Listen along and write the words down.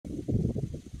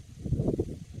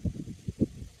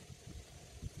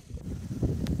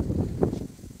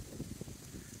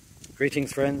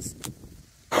Greetings friends,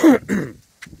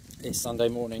 it's Sunday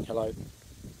morning, hello.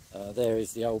 There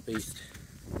is the old beast,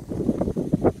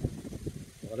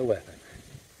 what a weapon.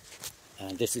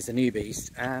 And this is the new beast,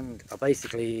 and I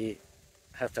basically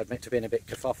have to admit to being a bit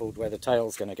kerfuffled where the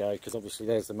tail's going to go, because obviously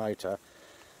there's the motor.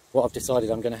 What I've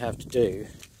decided I'm going to have to do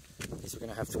is we're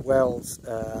going to have to weld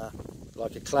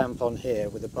like a clamp on here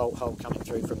with a bolt hole coming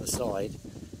through from the side.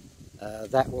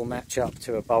 That will match up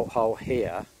to a bolt hole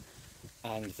here,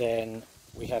 and then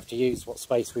we have to use what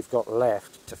space we've got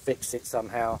left to fix it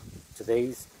somehow to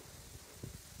these.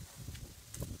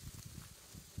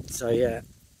 So yeah,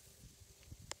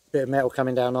 bit of metal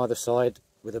coming down either side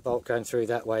with a bolt going through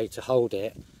that way to hold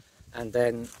it, and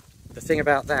then the thing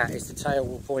about that is the tail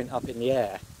will point up in the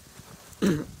air.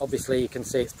 Obviously you can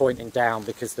see it's pointing down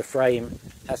because the frame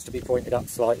has to be pointed up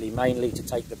slightly, mainly to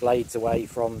take the blades away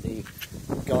from the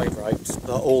guide ropes,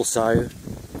 but also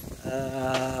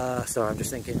sorry, I'm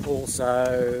just thinking,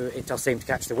 also it does seem to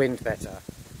catch the wind better.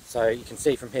 So you can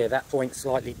see from here that points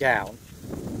slightly down,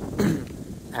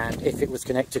 and if it was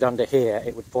connected under here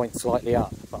it would point slightly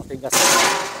up, but I think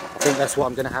that's what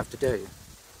I'm going to have to do.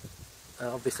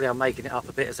 Obviously I'm making it up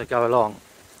a bit as I go along.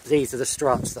 These are the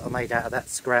struts that are made out of that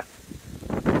scrap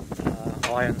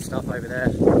iron stuff over there.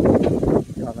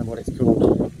 Can't remember what it's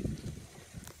called.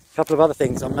 A couple of other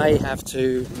things. I may have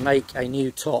to make a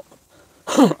new top.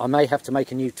 I may have to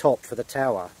make a new top for the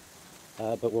tower,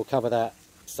 but we'll cover that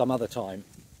some other time.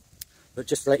 But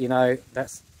just to let you know,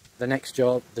 that's the next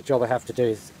job. The job I have to do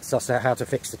is suss out how to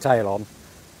fix the tail on,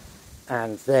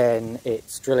 and then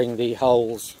it's drilling the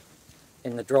holes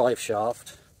in the drive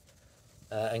shaft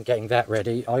and getting that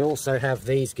ready. I also have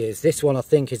these gears. This one I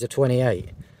think is a 28,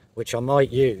 which I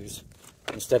might use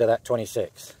instead of that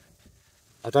 26.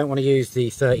 I don't want to use the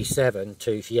 37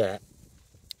 tooth yet,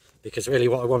 because really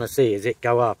what I want to see is it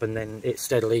go up and then it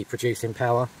steadily producing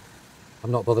power. I'm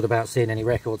not bothered about seeing any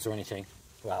records or anything.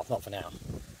 Well, not for now.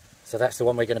 So that's the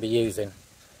one we're going to be using.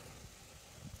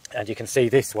 And you can see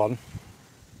this one,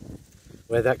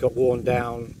 where that got worn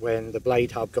down when the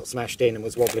blade hub got smashed in and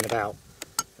was wobbling about.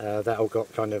 That all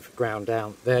got kind of ground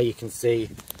down. There you can see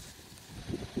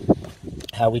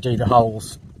how we do the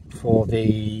holes for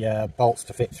the bolts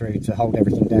to fit through to hold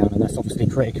everything down, and that's obviously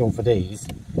critical for these,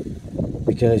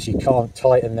 because you can't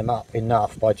tighten them up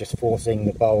enough by just forcing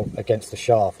the bolt against the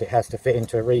shaft. It has to fit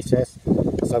into a recess.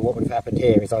 So what would have happened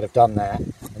here is I'd have done that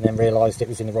and then realised it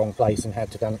was in the wrong place and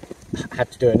had to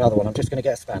do another one. I'm just going to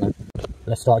get a spanner.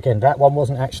 Let's start again. That one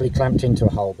wasn't actually clamped into a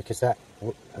hole because that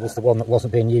was the one that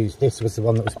wasn't being used. This was the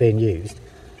one that was being used.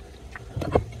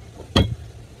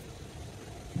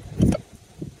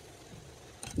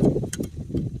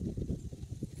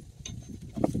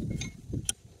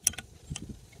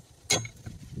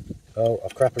 Oh,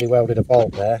 I've crappily welded a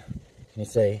bolt there. Can you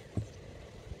see?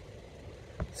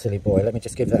 Silly boy, let me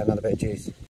just give that another bit of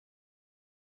juice.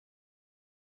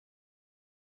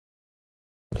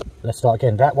 Let's start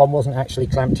again. That one wasn't actually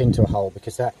clamped into a hole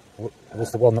because that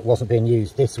was the one that wasn't being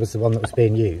used. This was the one that was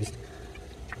being used.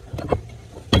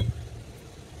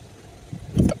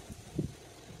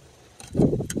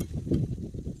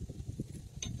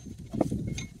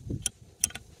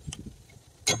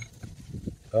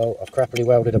 Oh, I've crappily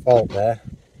welded a bolt there.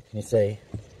 Can you see?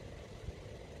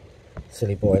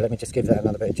 Silly boy, let me just give that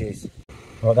another bit of juice.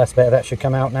 Right, that's better. That should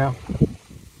come out now.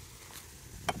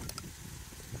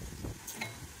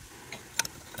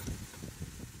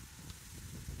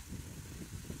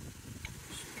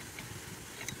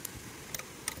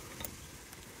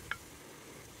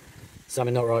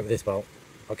 Something not right with this bolt.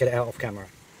 I'll get it out off camera.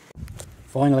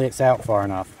 Finally it's out far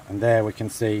enough, and there we can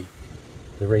see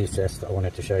the recess that I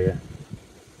wanted to show you.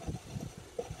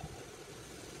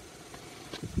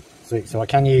 Sweet, so I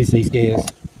can use these gears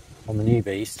on the new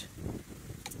beast,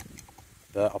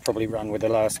 but I'll probably run with a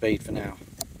lower speed for now.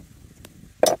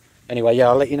 Anyway, yeah,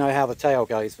 I'll let you know how the tail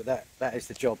goes, but that is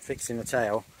the job, fixing the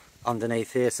tail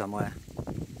underneath here somewhere.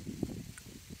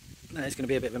 It's going to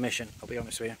be a bit of a mission, I'll be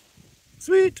honest with you.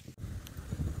 Sweet!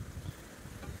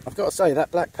 I've got to say,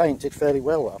 that black paint did fairly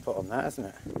well what I put on that, hasn't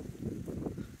it?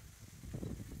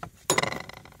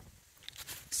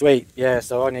 Sweet, yeah,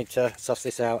 so I need to suss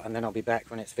this out and then I'll be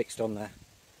back when it's fixed on there.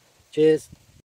 Cheers!